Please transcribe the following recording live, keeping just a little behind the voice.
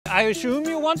I assume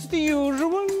you want the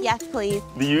usual? Yes, please.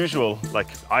 The usual, like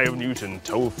Eye of Newton,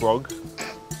 toe of frog.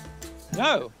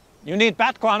 No. You need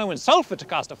bat guano and sulfur to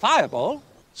cast a fireball.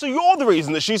 So you're the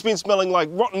reason that she's been smelling like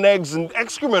rotten eggs and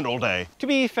excrement all day. To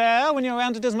be fair, when you're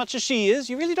around it as much as she is,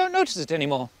 you really don't notice it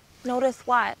anymore. Notice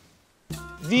what?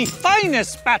 The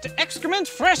finest bat excrement,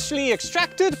 freshly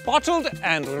extracted, bottled,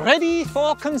 and ready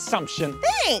for consumption.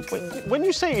 Thanks. When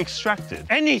you say extracted...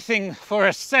 Anything for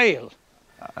a sale.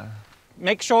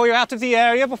 Make sure you're out of the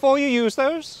area before you use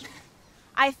those.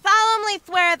 I solemnly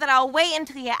swear that I'll wait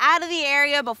until you're out of the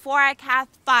area before I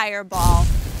cast fireball.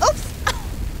 Oops!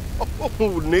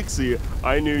 Oh, Nixie,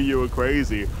 I knew you were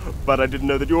crazy, but I didn't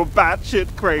know that you were batshit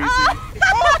crazy.